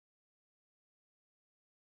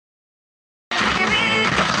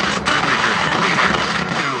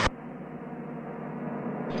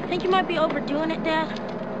Think you might be overdoing it, Dad?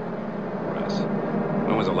 Russ,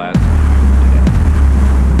 when was the last time you did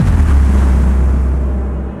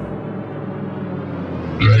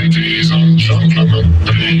that? Ladies and gentlemen,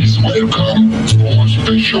 please welcome to a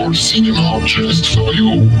special cinema just for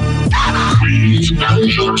you. With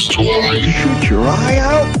Angel Story. Shoot your eye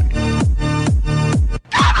out.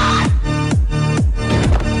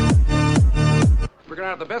 We're gonna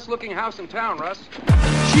have the best looking house in town, Russ.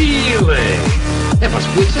 Chile! È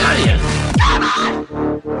Pasquitania!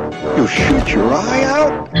 You shoot your eye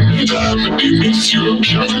out? Mesdames et messieurs,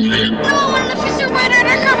 bienvenue. No, an officer right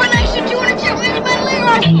undercover nation 200 anybody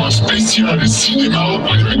Leroy. Dans un spécial cinéma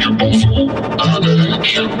rien que pour vous,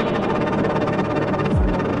 avec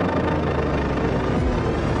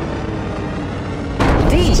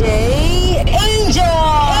DJ Angel.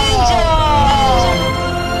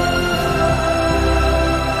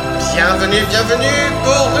 Bienvenue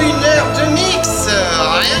pour une heure de mix,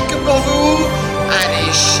 rien que pour vous.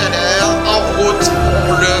 Allez, chaleur, en route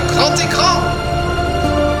pour le grand écran.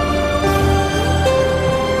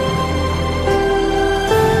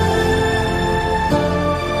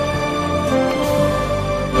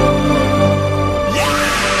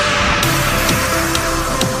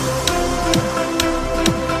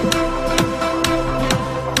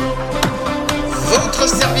 Votre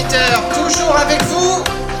serviteur, toujours avec vous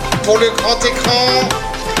pour le grand écran.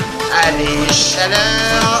 Allez,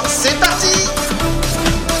 chaleur, c'est parti!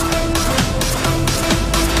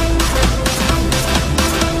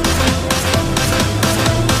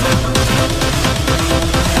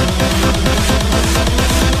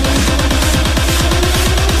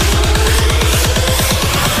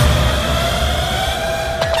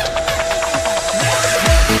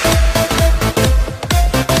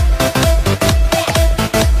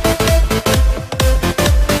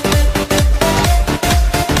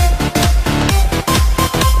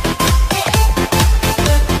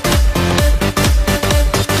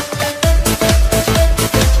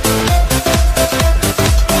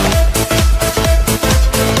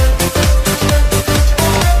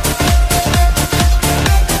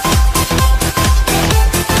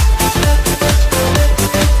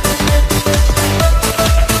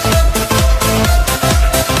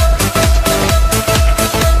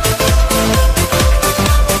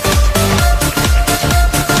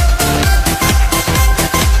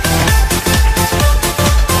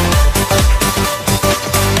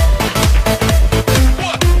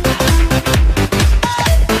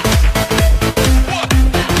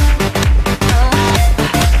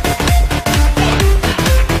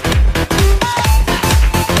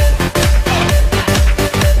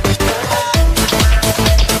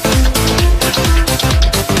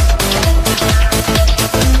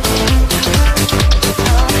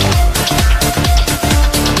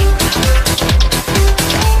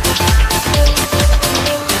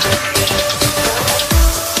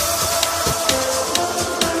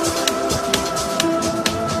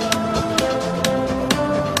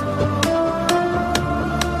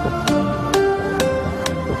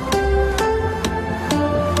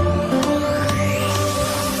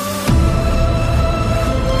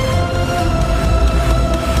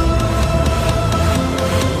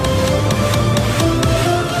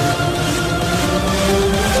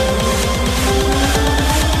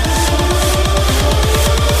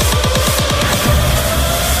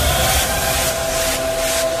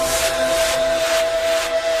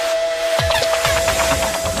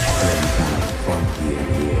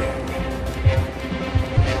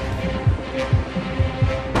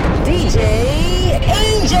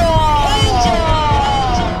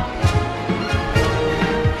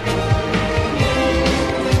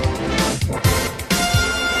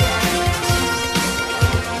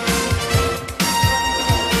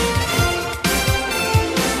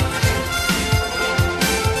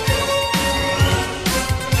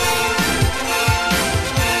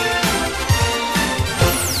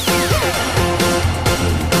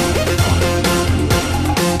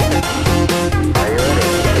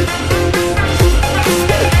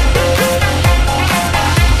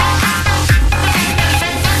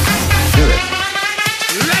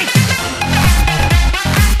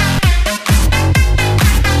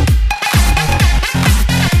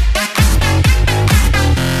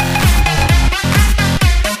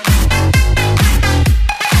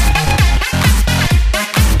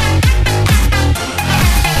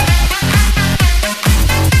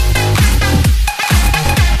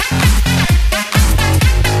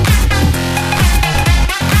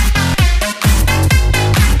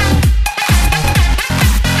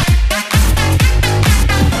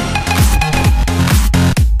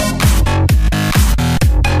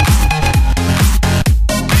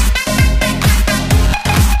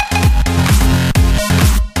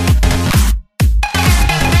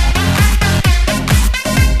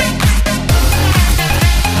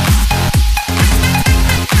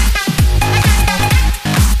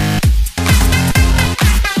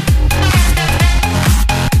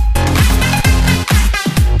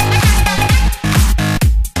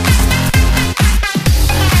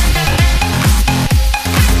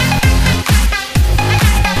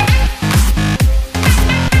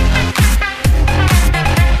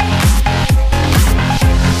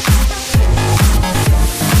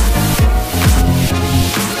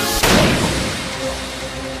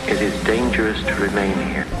 dangerous to remain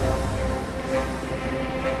here.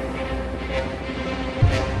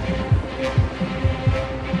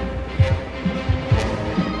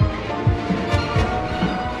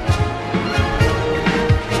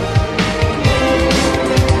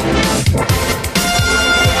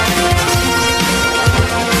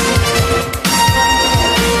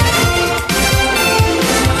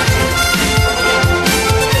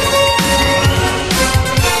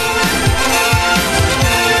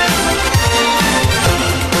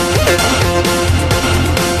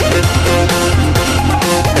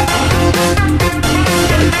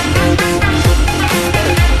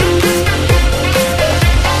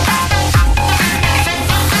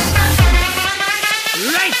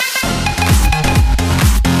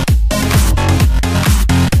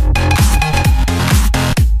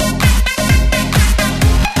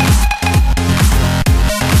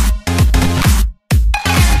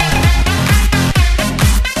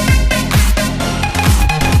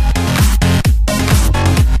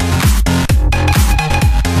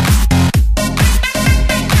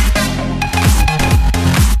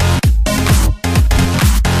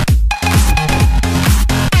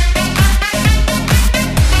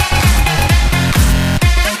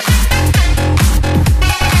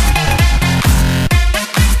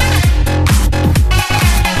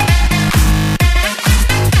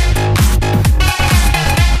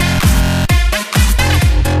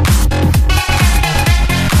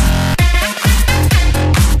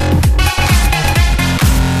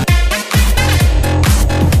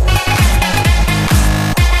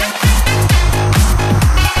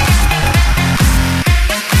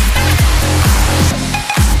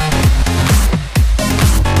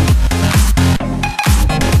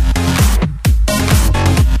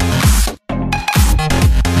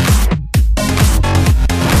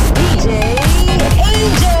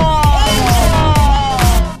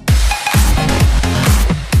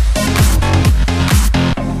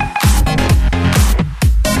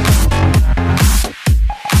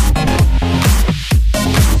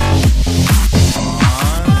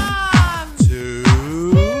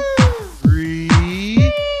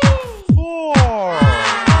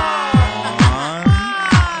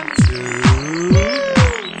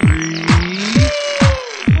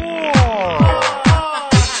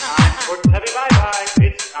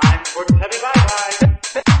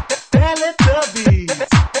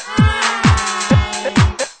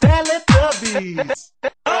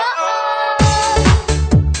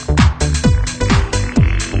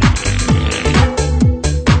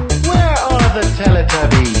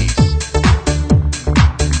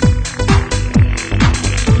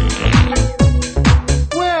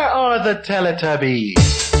 Teletubbies.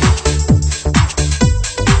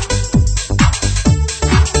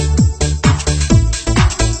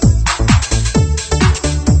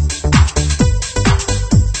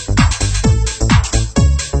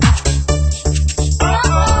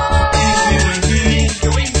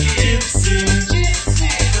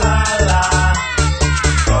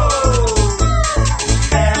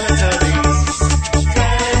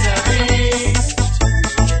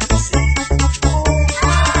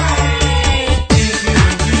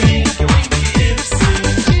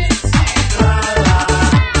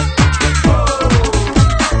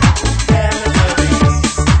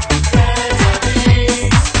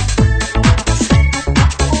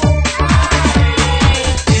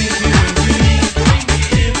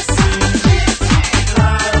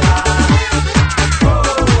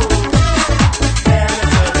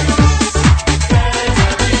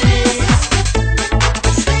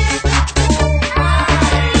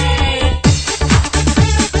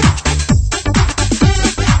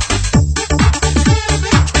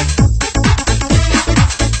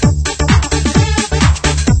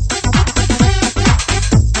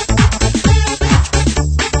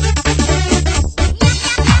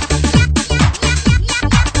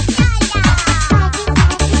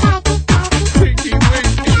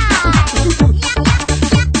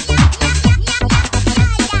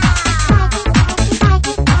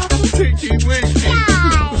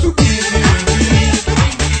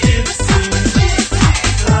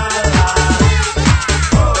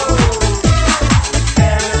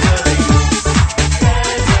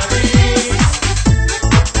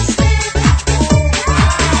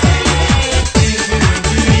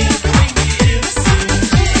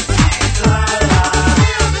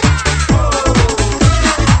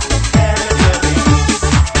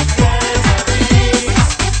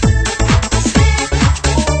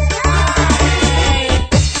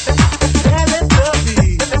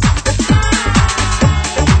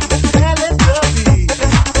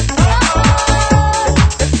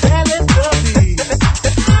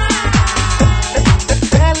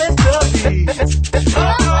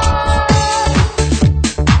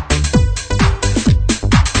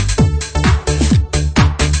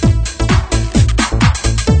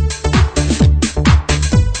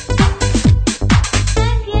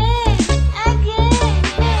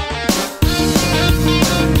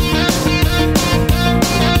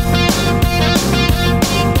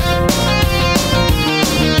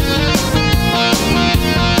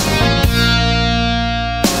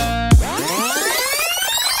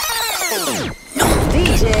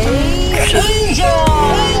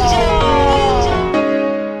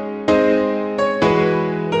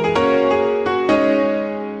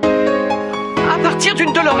 sortir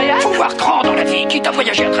d'une DeLorean? Faut voir grand dans la vie. Quitte à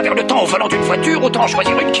voyager à travers le temps au volant d'une voiture, autant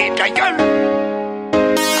choisir une qui est de la gueule.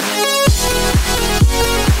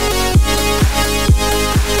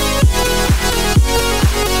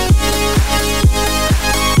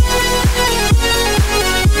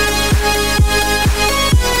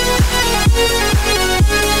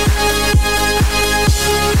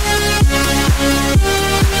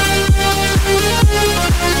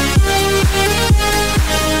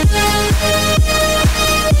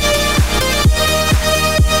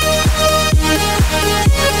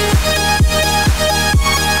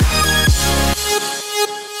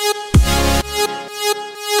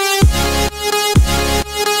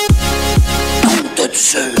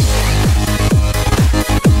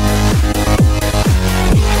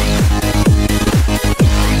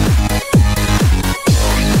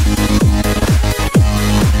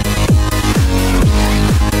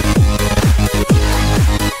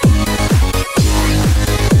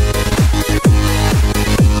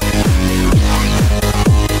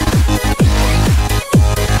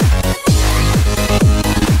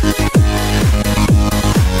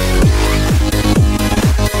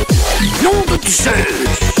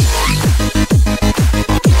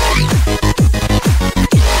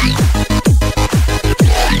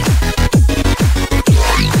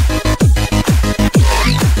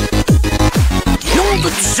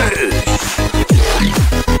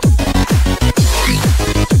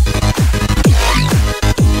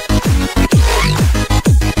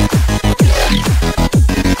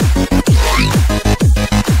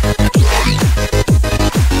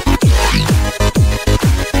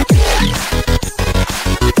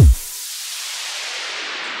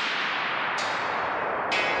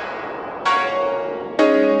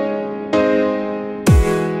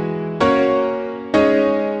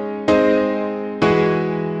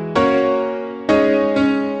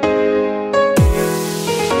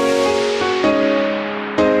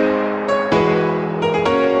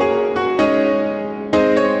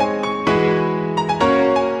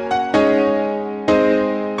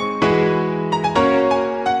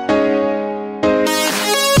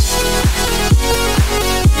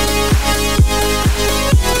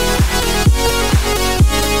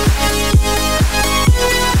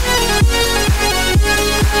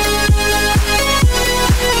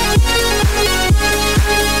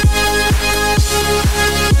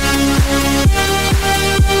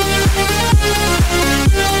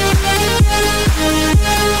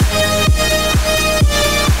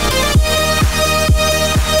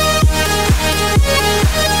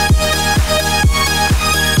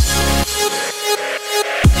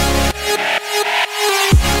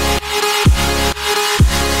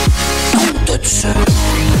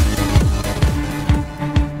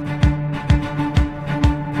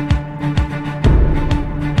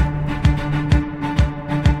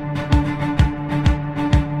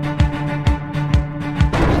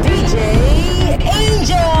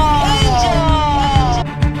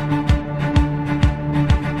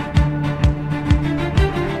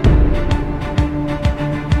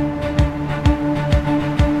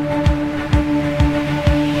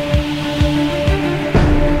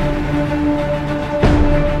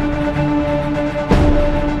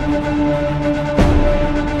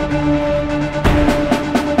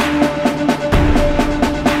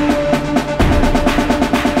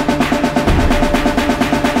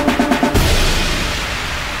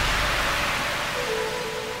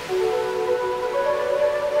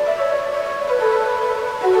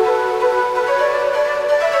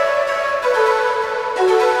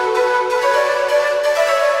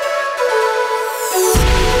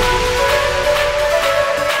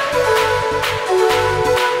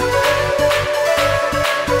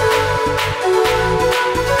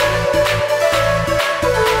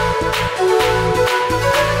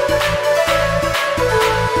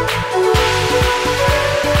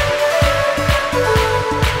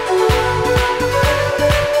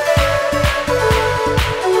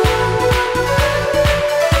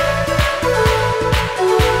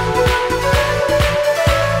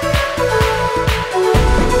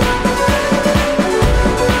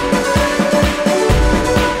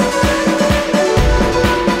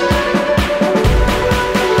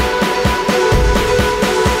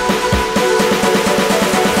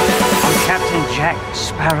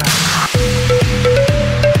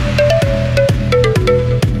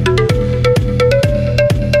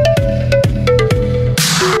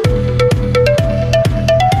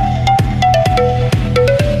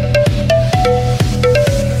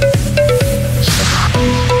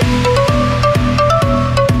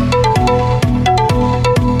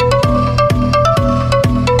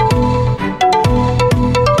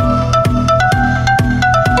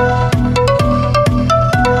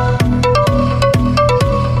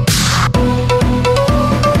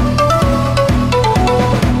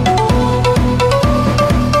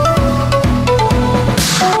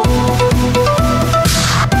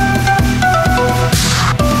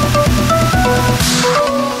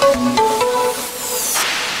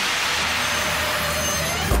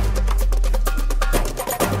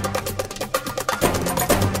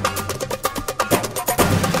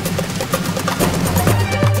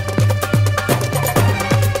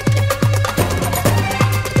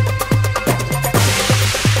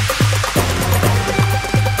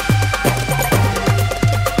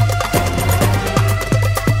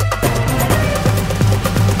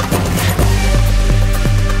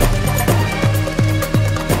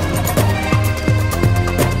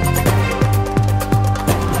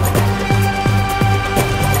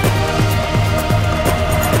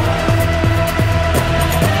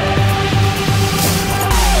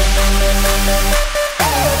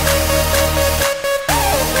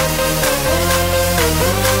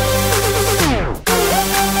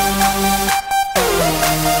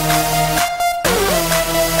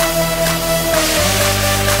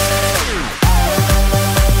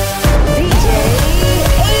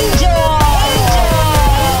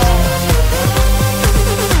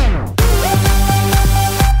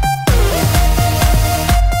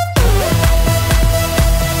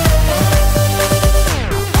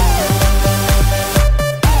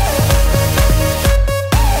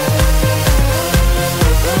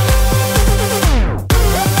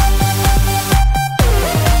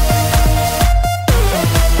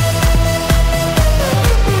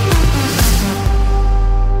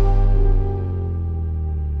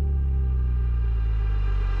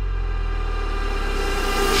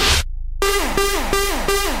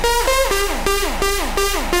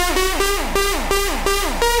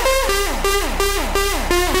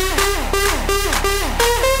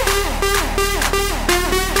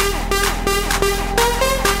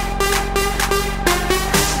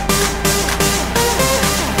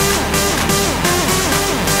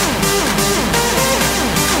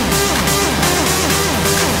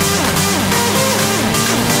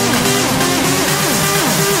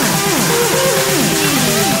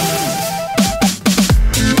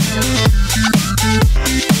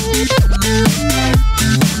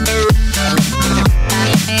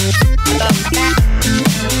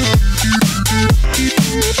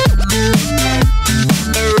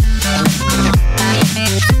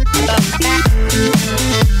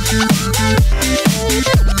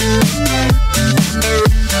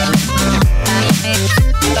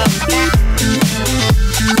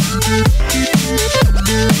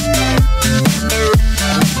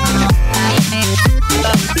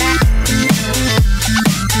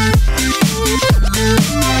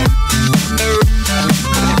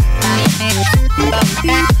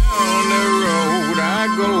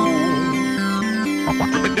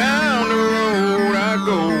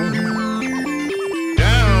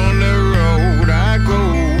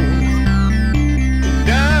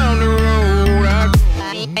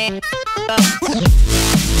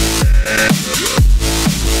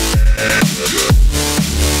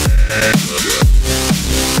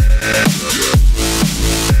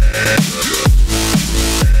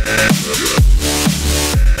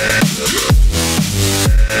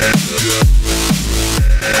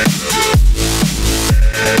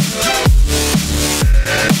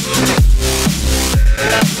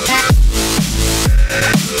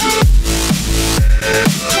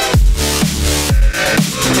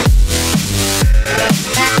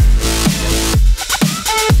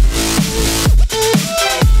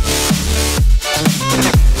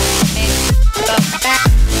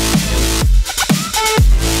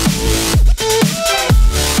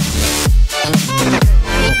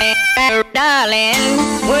 darling,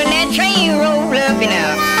 when that train roll up, you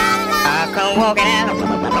know, I come walking out,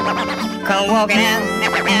 come walking out.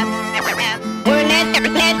 When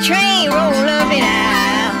that train roll up, you know,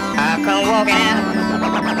 I come walking out,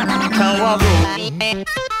 come walking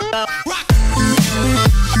out.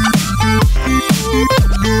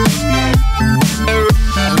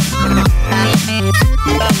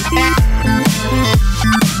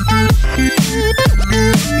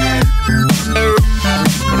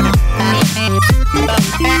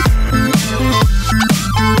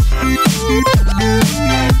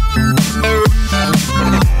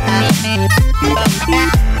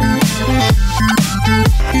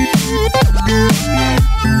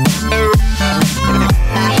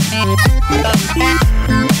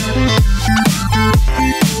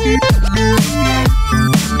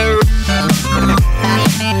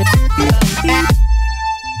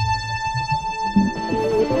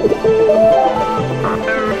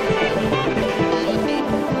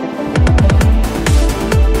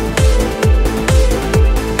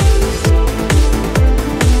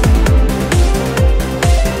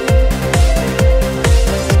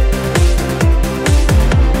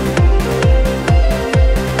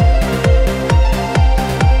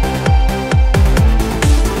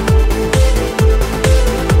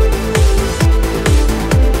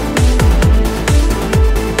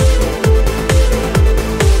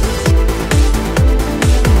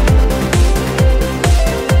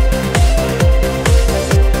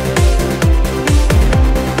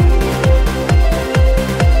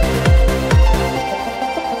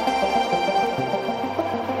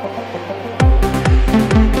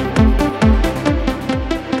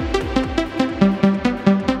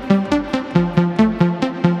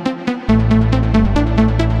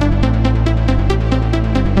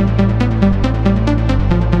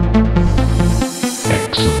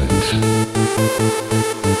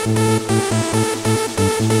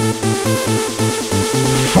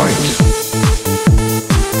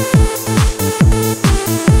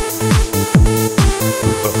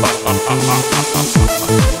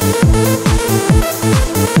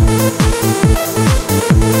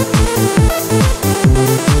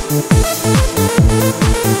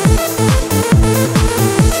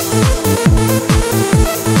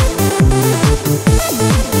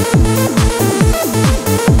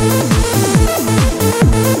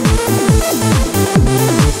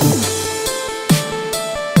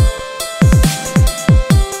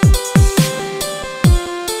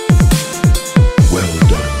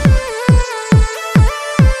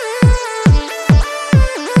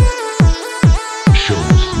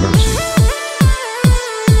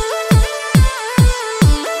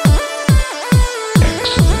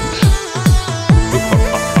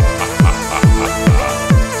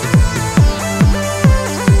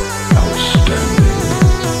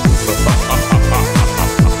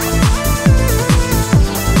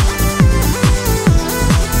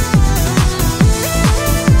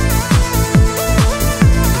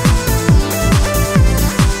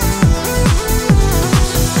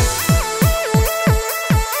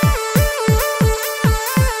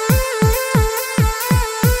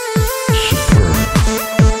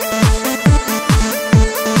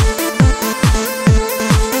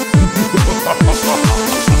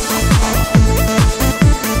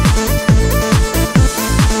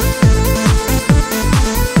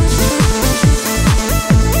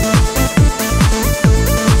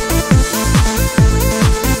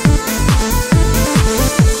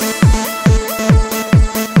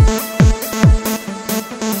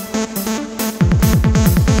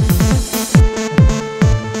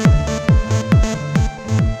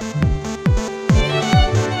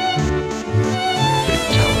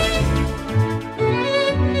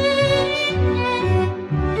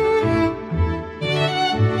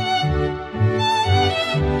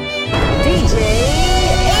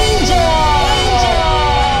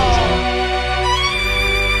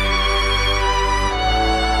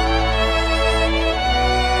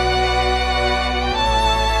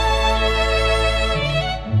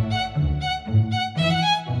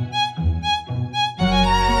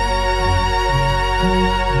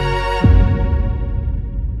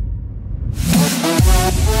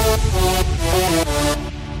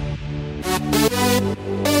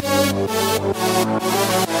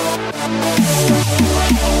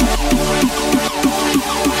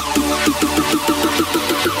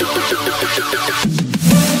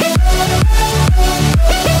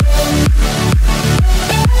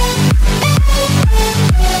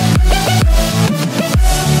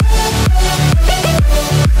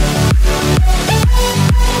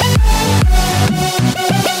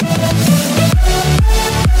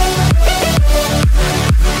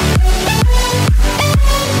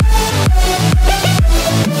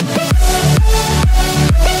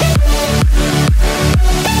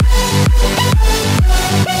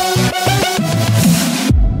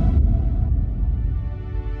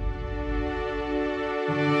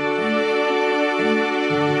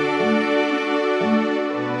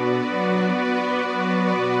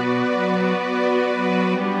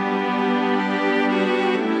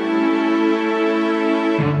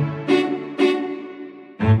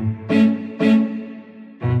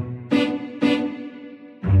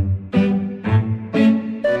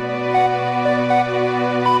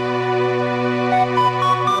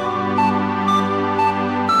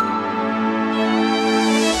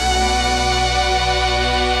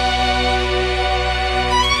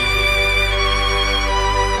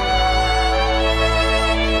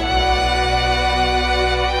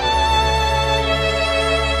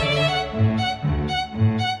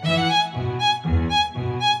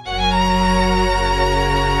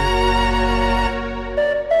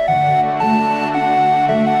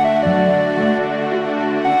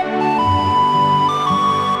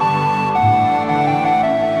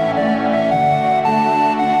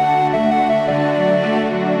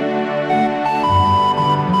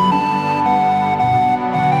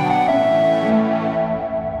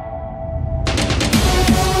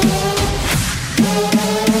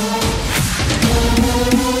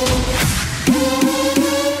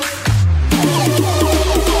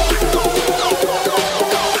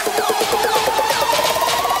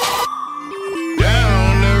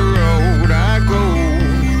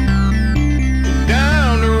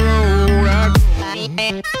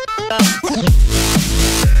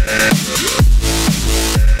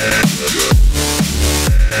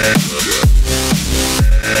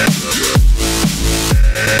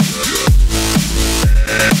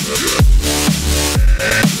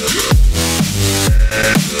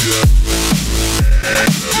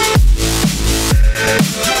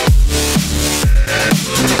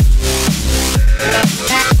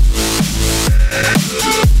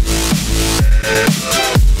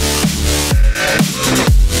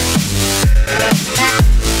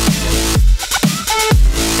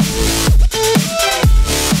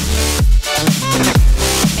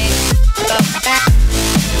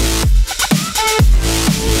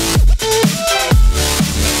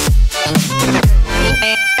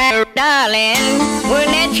 darling, when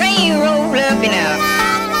that train roll up,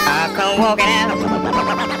 I come walking out,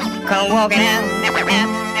 come walking out.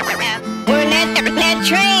 When that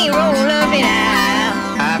train roll up,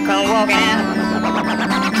 I come walking out,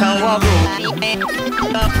 come walking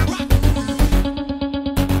out.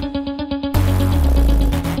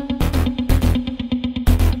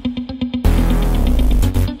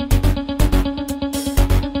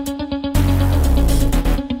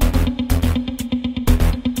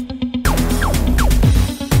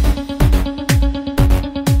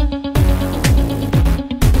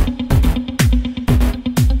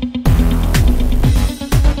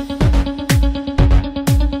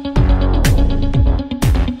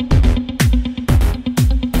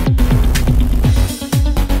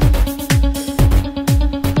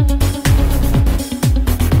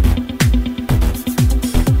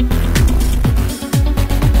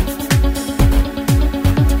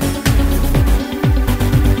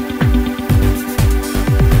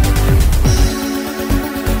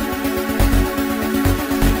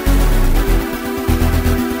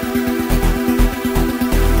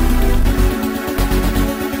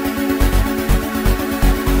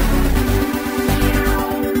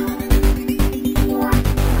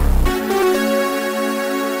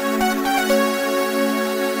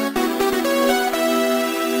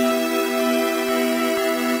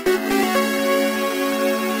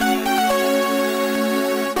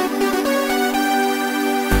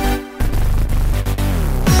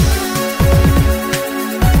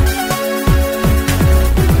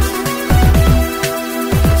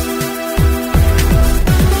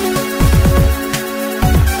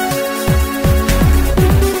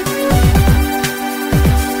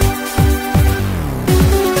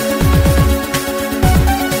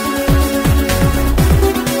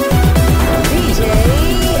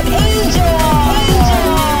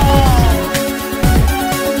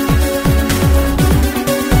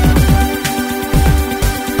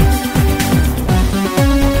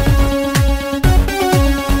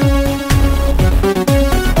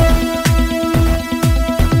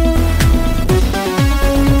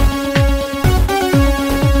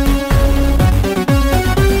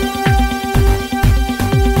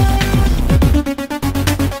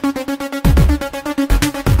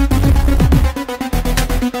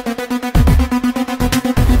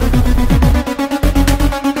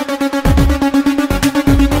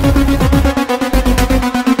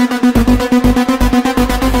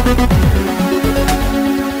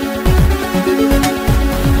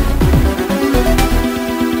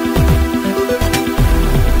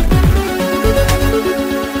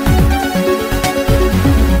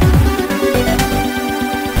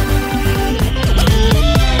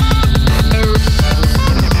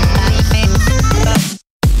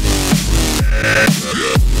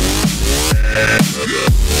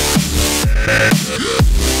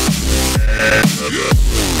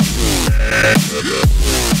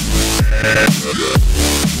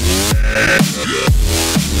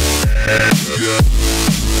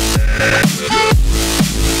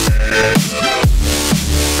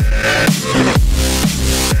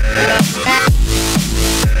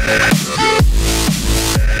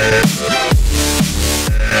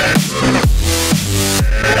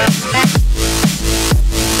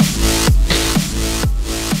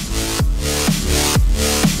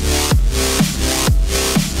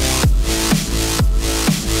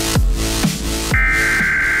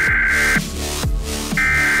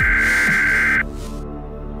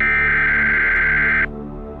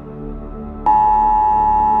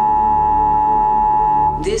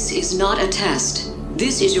 This is not a test.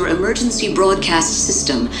 This is your emergency broadcast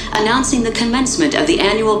system announcing the commencement of the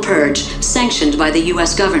annual purge sanctioned by the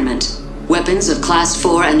U.S. government. Weapons of Class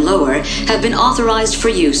 4 and lower have been authorized for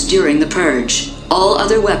use during the purge. All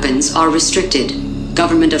other weapons are restricted.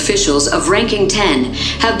 Government officials of ranking 10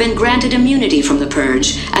 have been granted immunity from the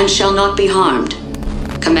purge and shall not be harmed.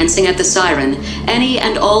 Commencing at the siren, any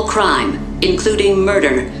and all crime, including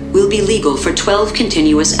murder, will be legal for 12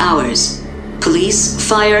 continuous hours. Police,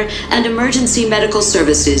 fire, and emergency medical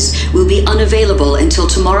services will be unavailable until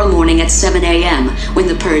tomorrow morning at 7 a.m. when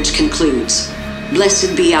the purge concludes.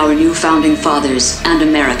 Blessed be our new founding fathers and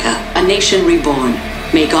America, a nation reborn.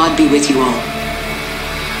 May God be with you all.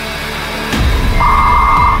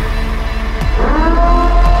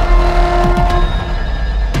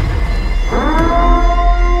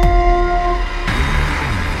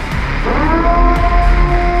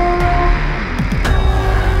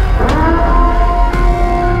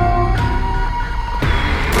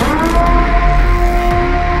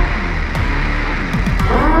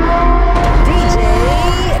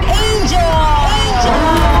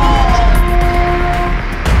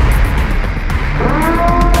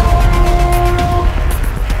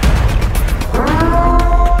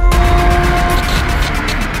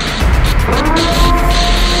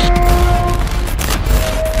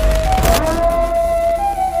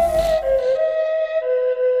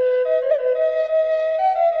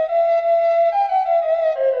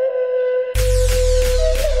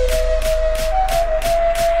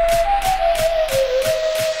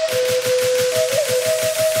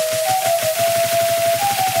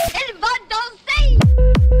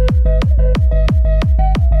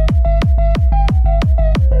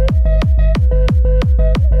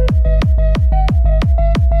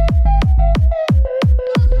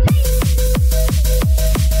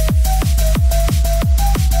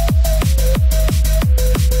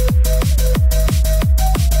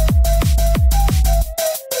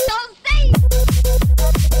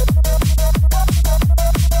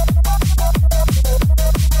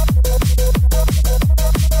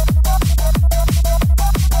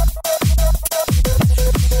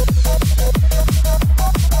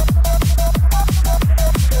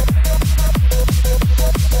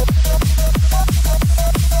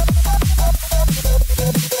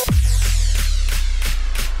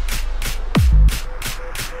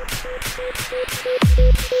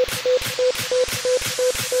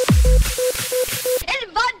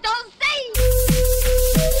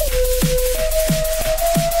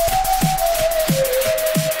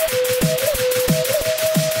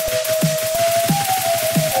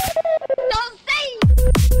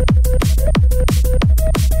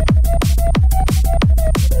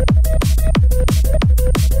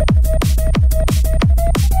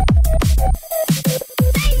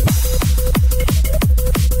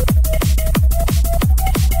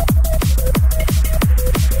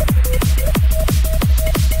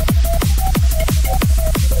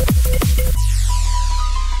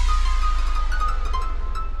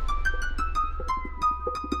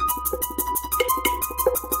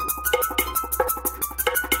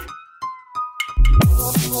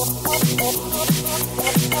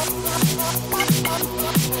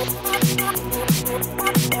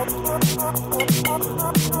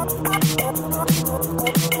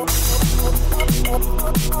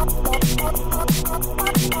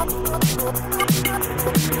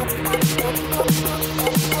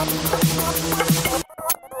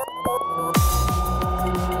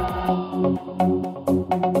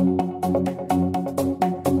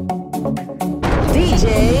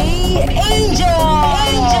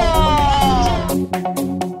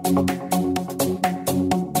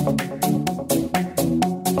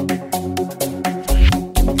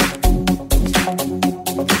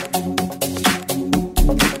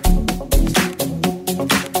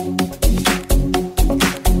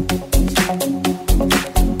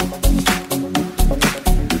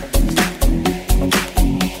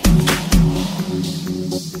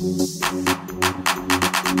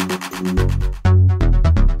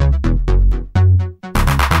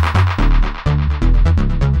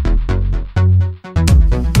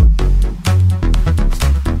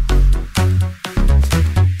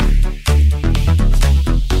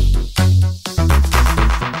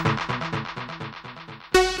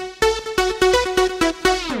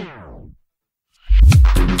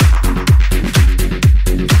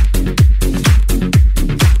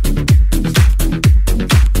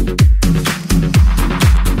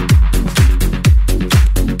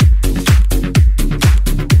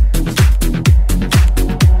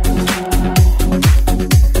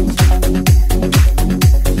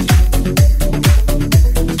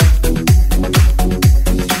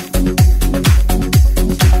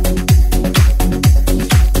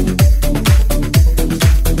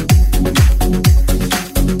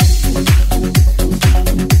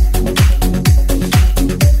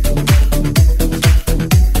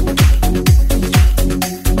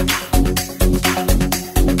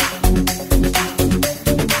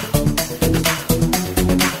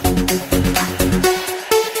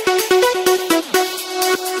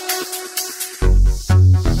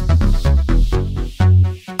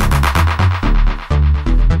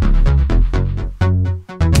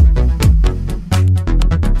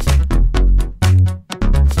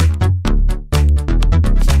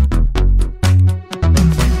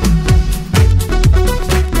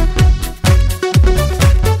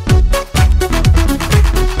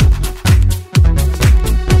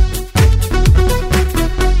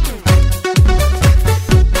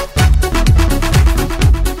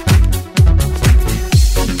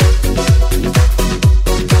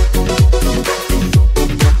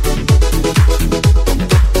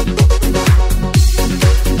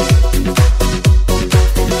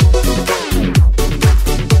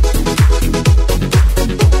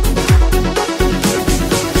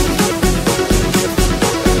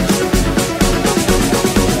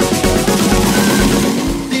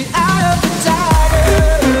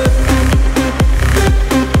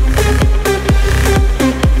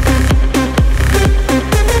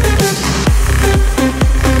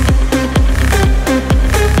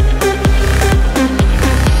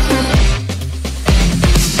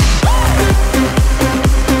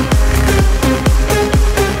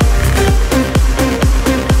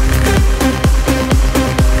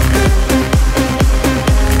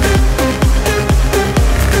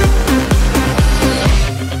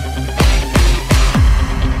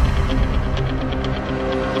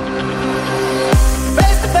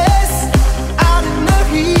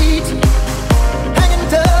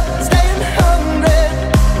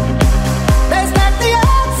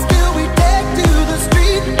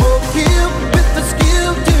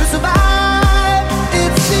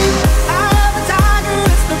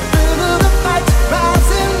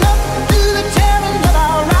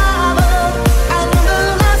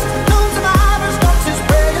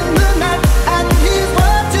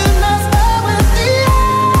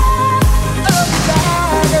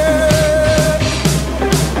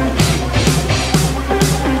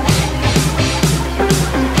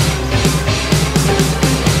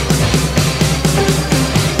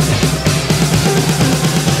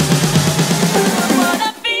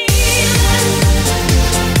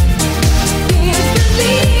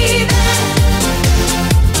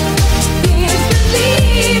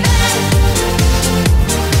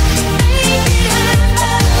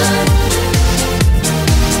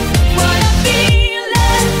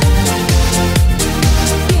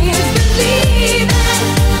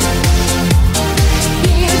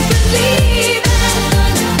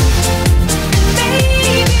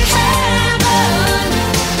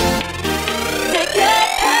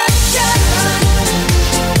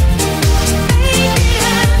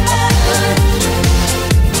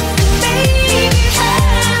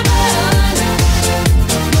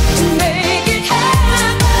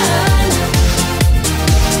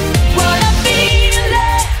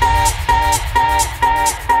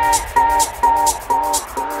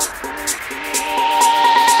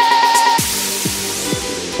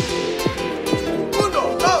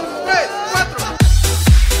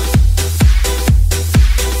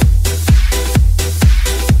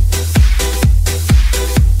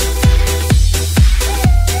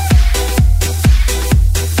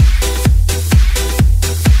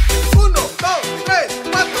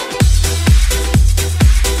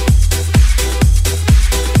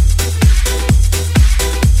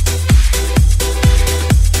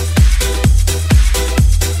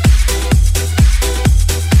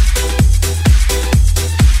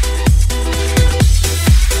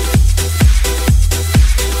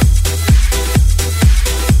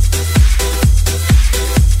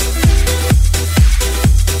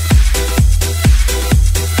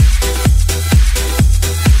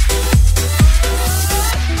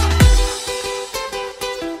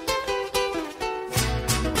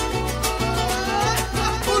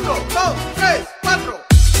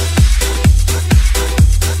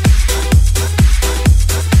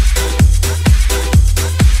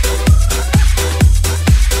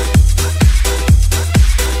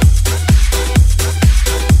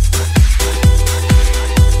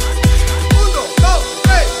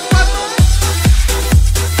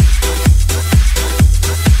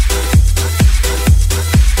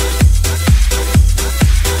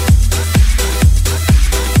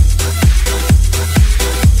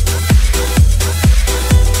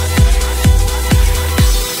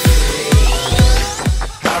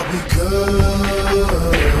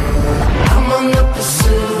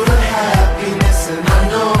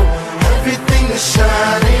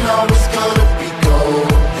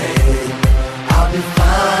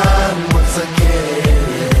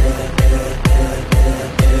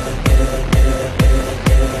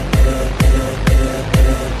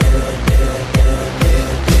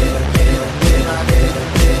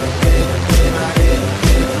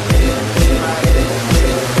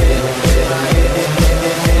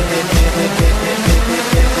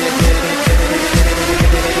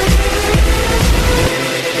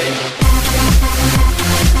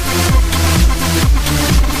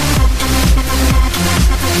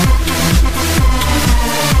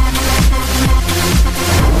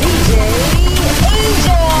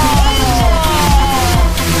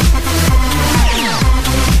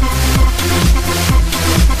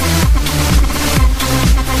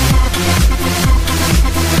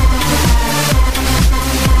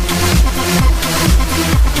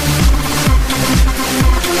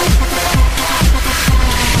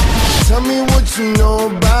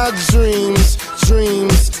 about dreams,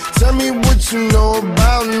 dreams. Tell me what you know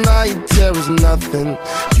about night terrors. Nothing.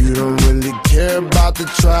 You don't really care about the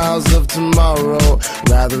trials of tomorrow.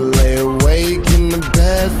 Rather lay awake in the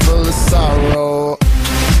bed full of sorrow.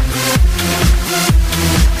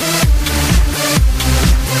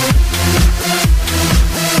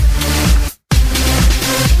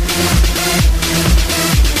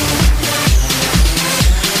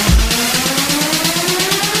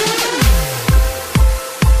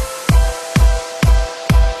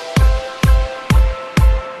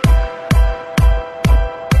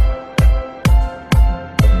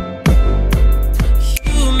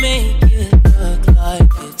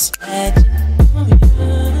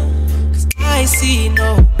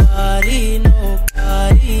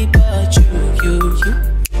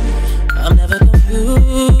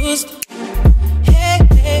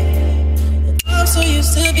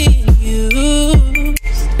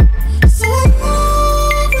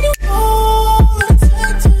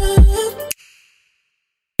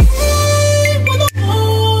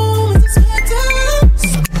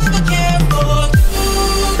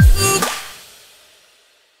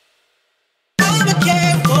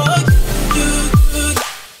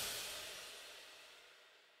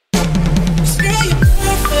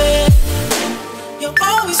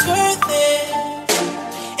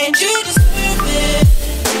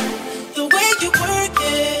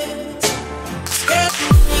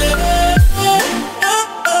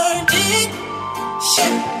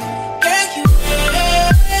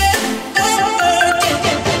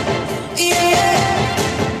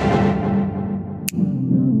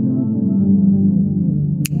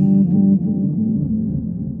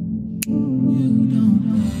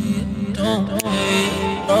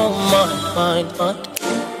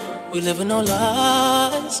 We live in no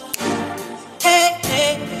lies. Hey,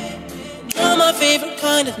 hey, you're my favorite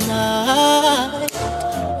kind of night.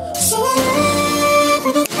 So I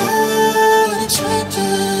wanna call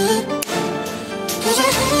unexpected, 'cause I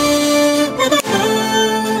hate when the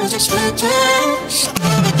world is expected.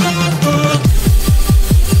 I'ma care for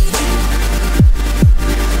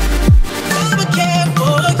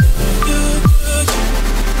you.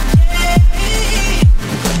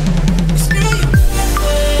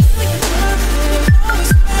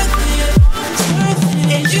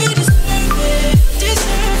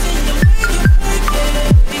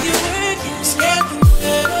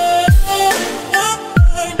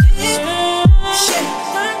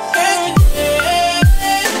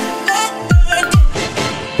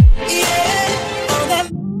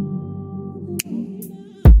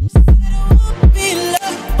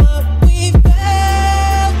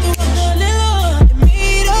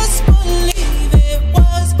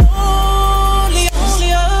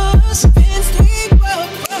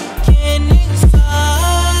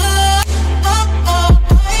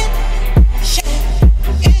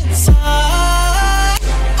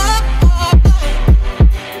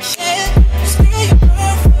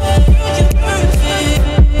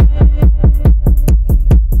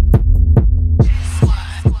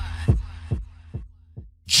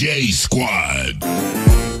 J Squad.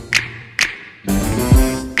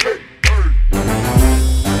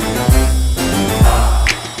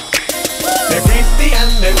 They're pretty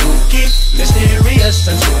and they're kooky, mysterious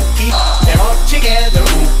and spooky. They're all together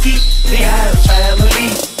ooky, the Addams Family.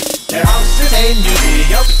 Their house is a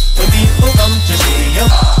museum when people come to see them.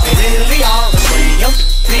 They really are a museum,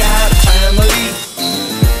 the Addams Family.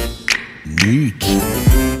 Neat,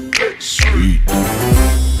 sweet,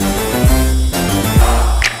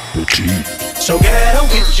 petite. So get a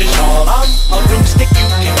witch's shawl on, a broomstick you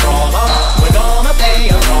can crawl on. We're gonna play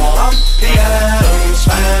a call on the Addams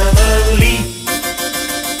Family.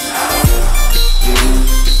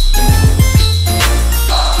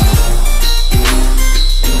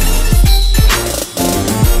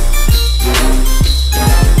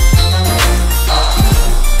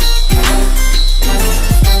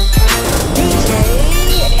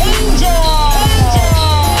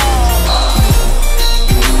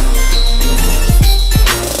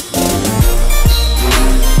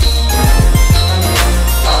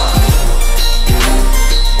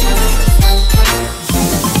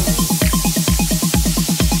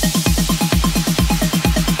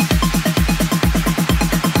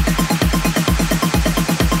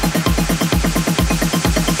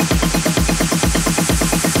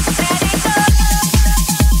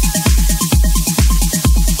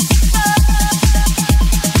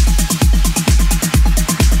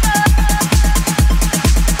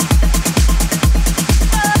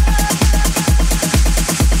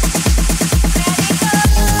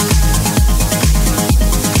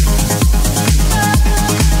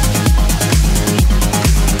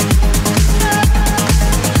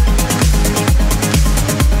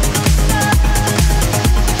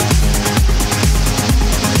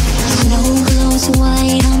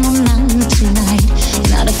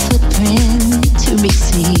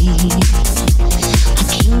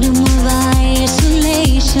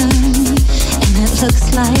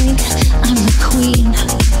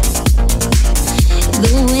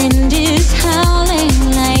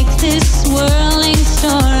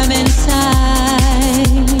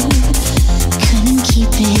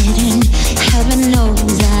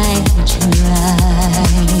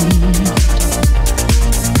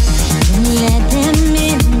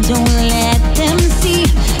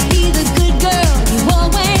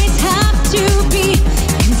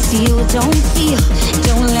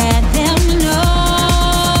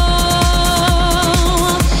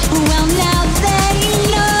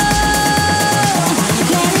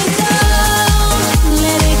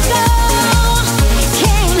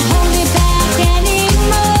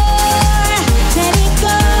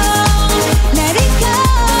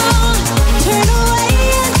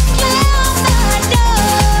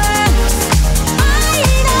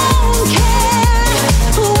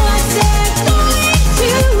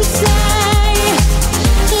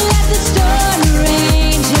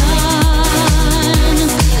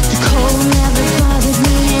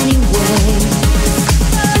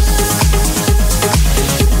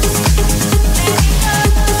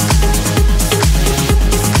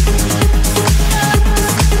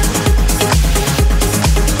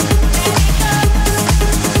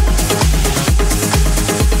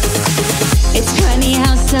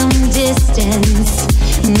 distance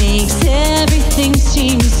makes everything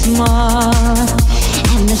seem small,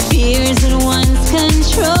 and the fears that once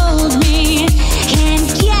controlled me can't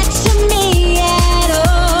get to me at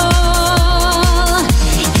all.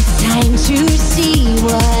 It's time to see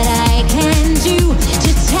what I can do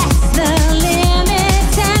to test the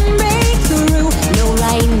limits and break through. No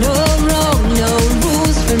right, no wrong, no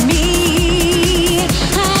rules for me.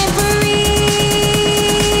 I'm free.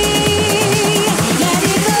 Let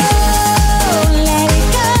it go, let it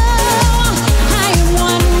go. I am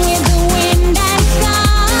one with the wind and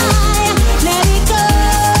sky. Let it go,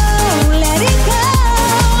 let it go.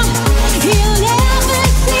 You'll never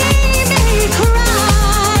see me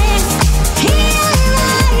cry. Here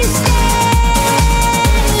I stand,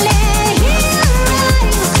 here I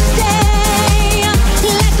stay.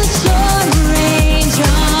 Let the storm rage on.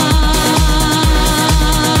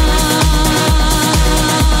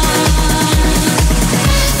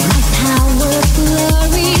 My power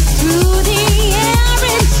flurries through the air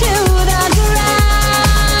into the ground.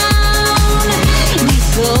 My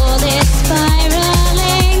soul is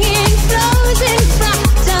spiraling in frozen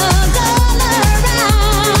fractals all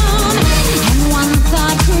around. And one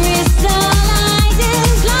thought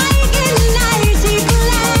crystallizes like an icy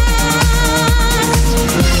blast.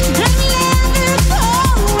 I'm never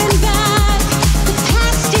going back. The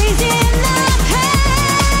past is in the past.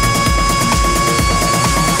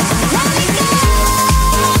 Let it go,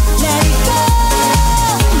 let it go.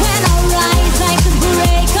 When I rise like the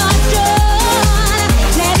break of dawn.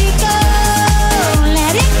 Let it go,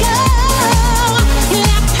 let it go.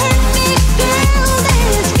 That perfect girl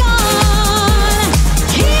is gone.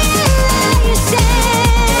 Here I stand,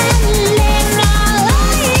 in my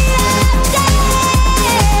light of day.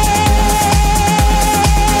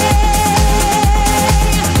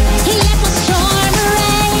 Let the storm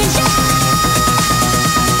rage on.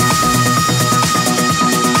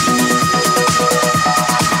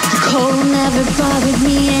 The cold never bothered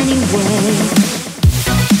me anyway.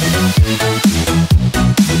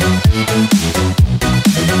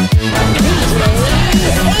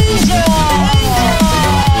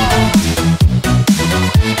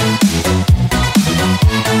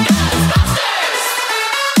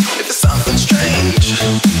 If there's something strange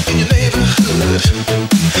in your neighborhood,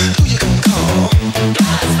 who you gonna call?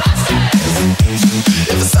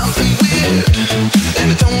 If there's something weird and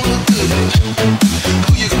it don't look good,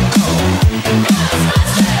 who you gonna call?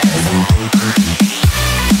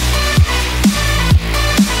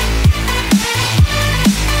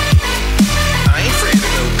 I ain't afraid of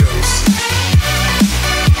no ghosts.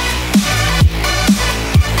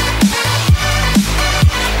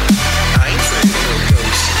 I ain't afraid of no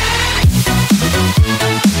ghosts.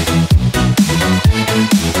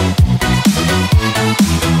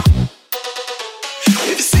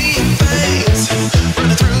 If you see things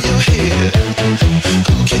running through your head,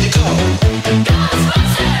 who can you call?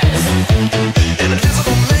 An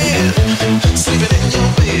invisible man sleeping in your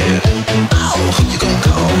bed. Oh, who you gonna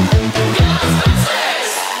call?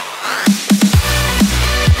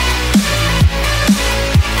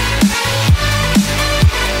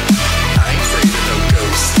 I ain't afraid of no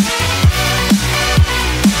ghosts.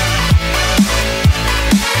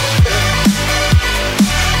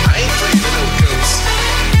 I ain't afraid of no ghosts.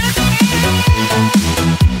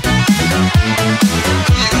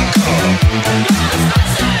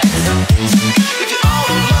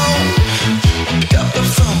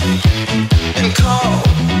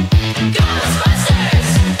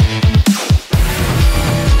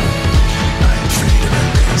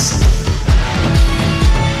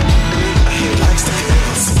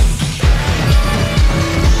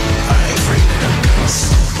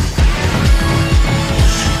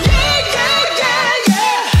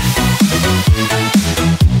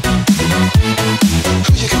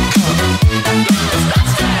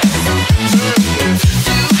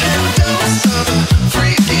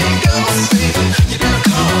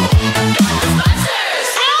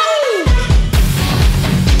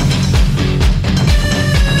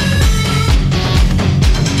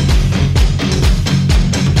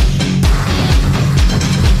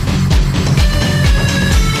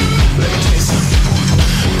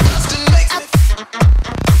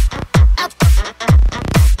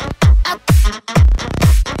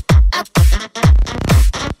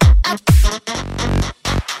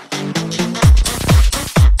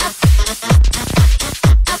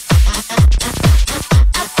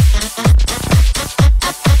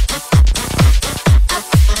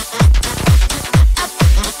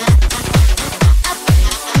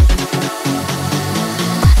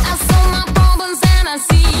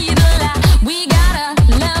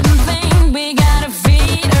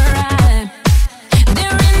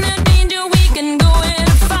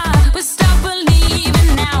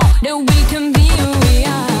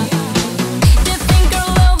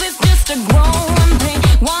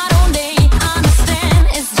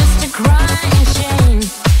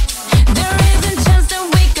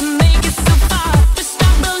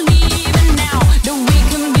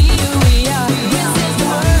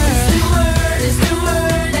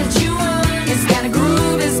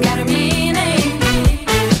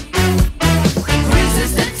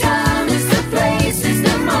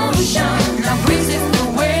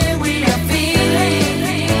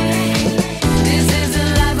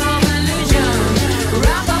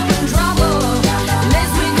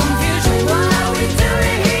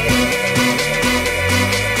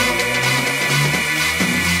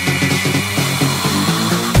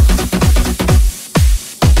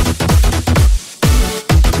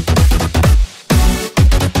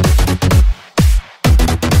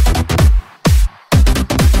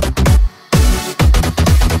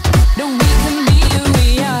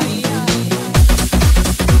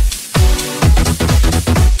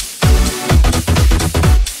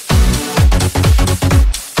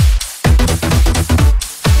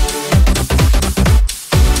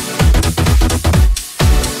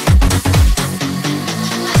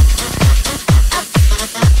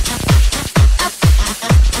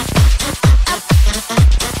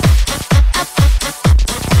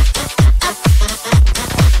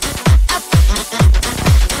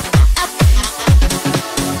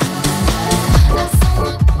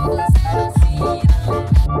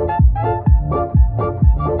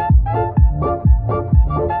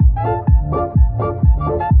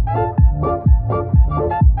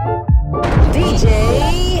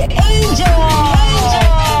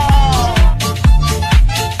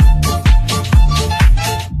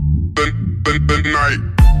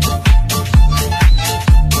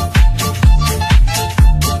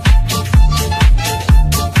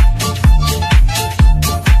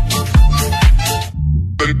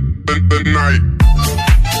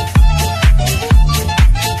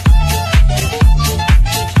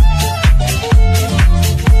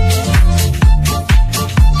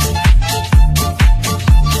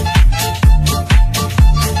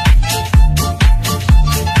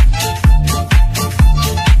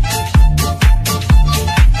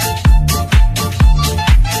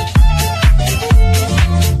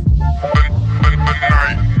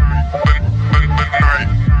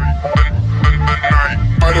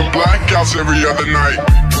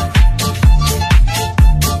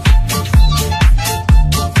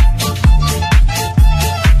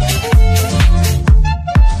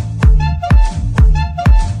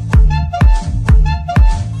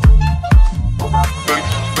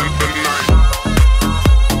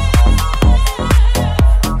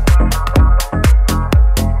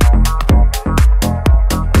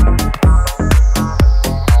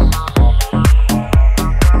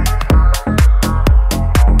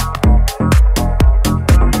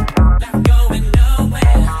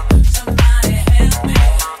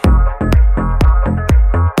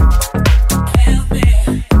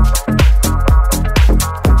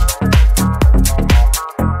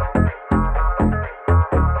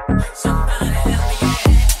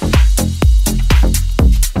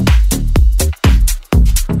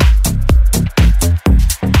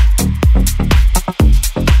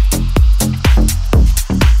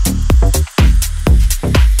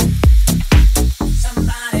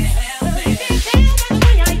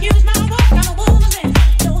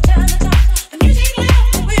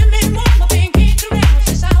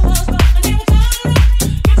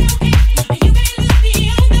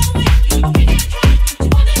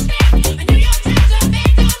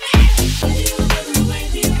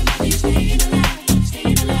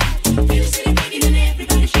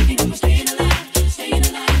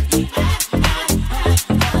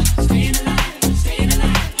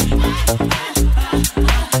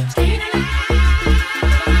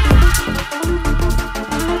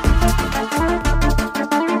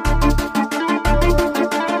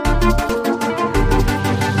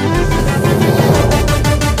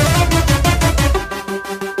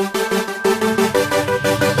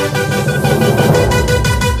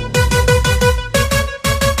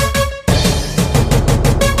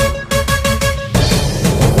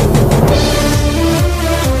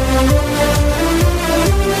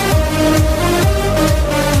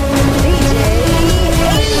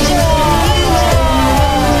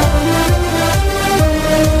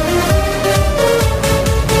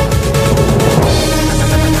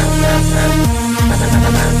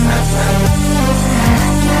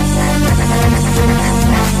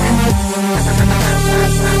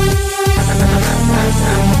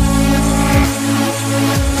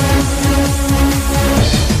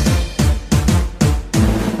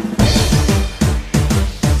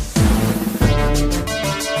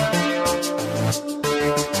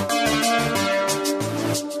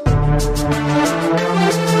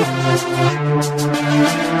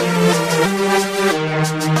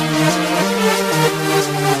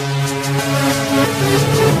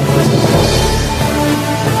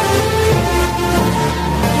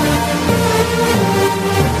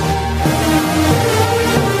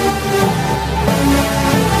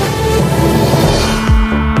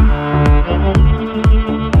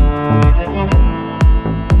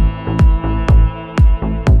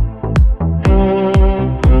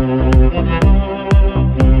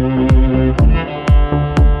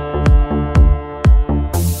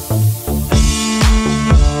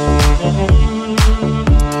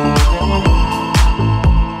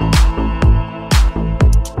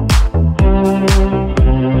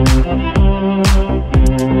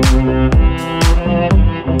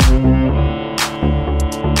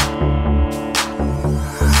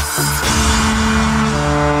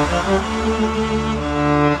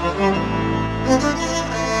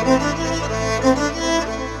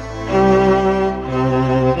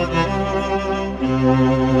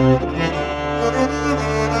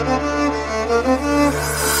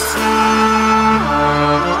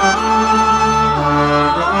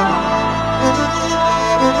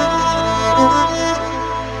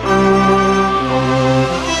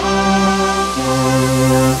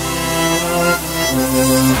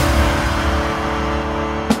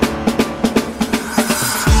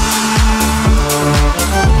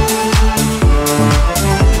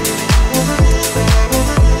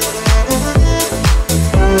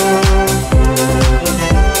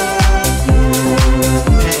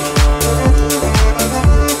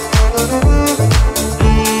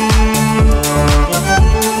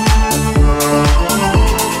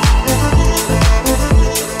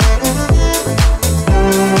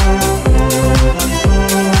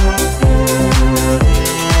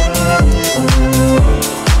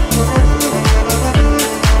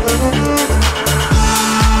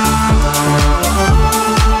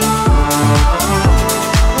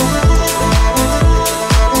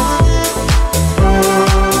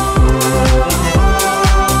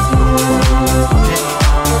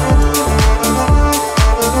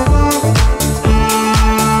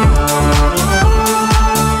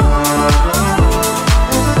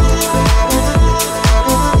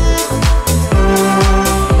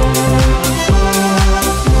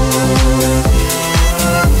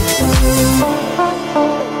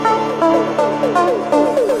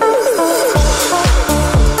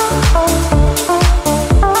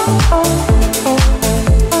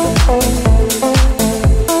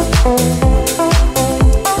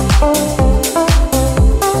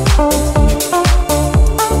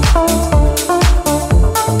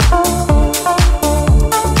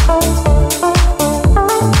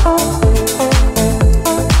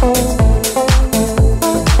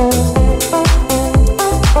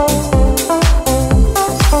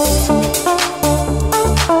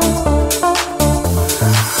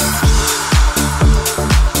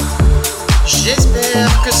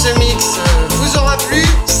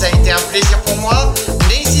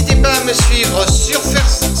 me suivre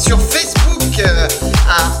sur Facebook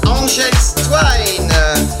à Angels Twine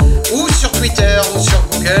ou sur Twitter ou sur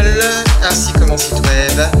Google ainsi que mon site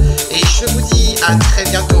web. Et je vous dis à très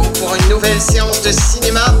bientôt pour une nouvelle séance de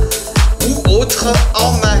cinéma ou autre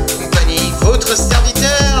en ma compagnie. Votre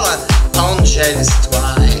serviteur Angels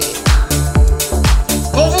Twine.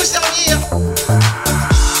 Pour vous servir.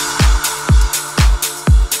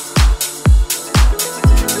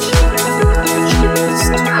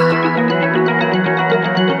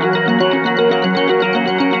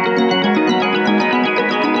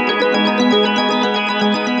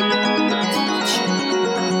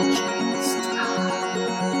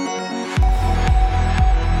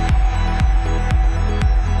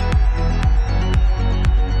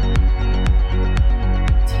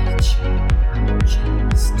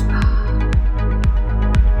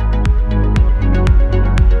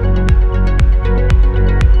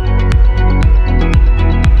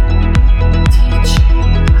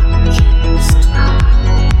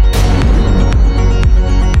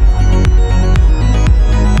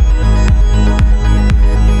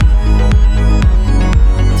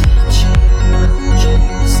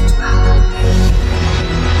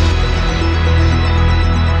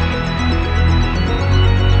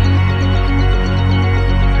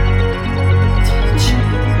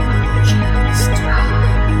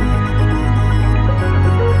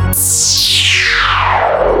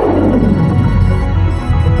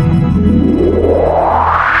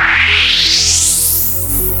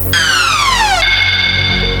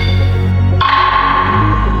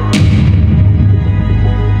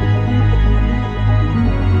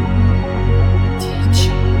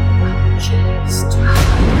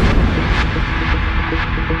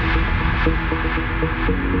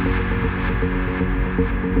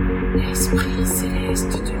 L'esprit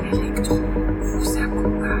céleste de l'électron vous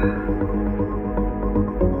accompagne.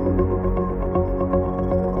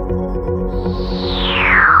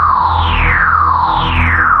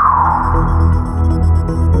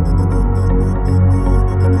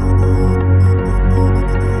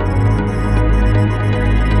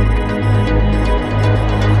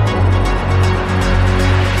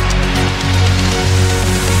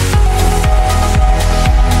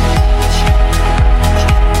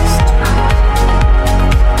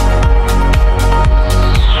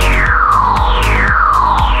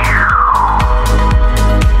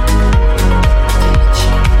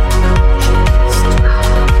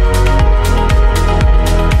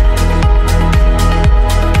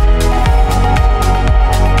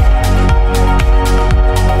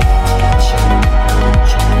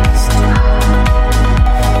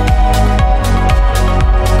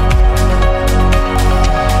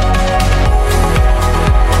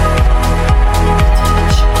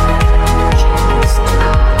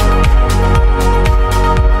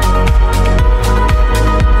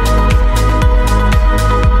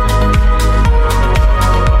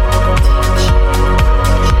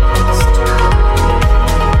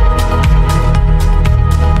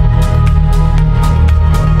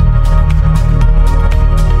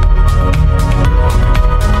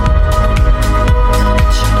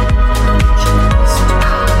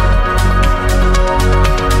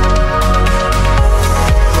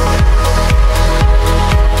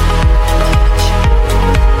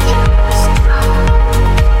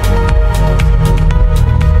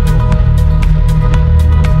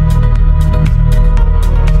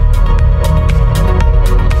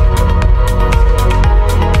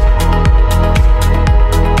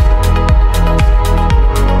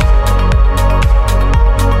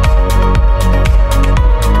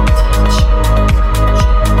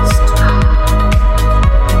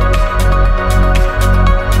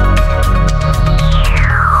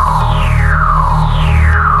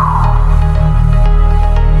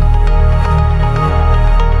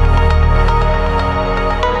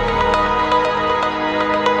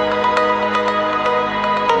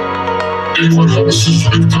 Et voilà, ce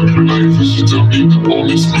spectacle live se termine en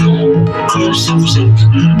espérant que ça vous a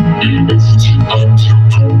plu et on vous dit à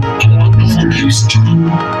bientôt pour un nouveau News 2.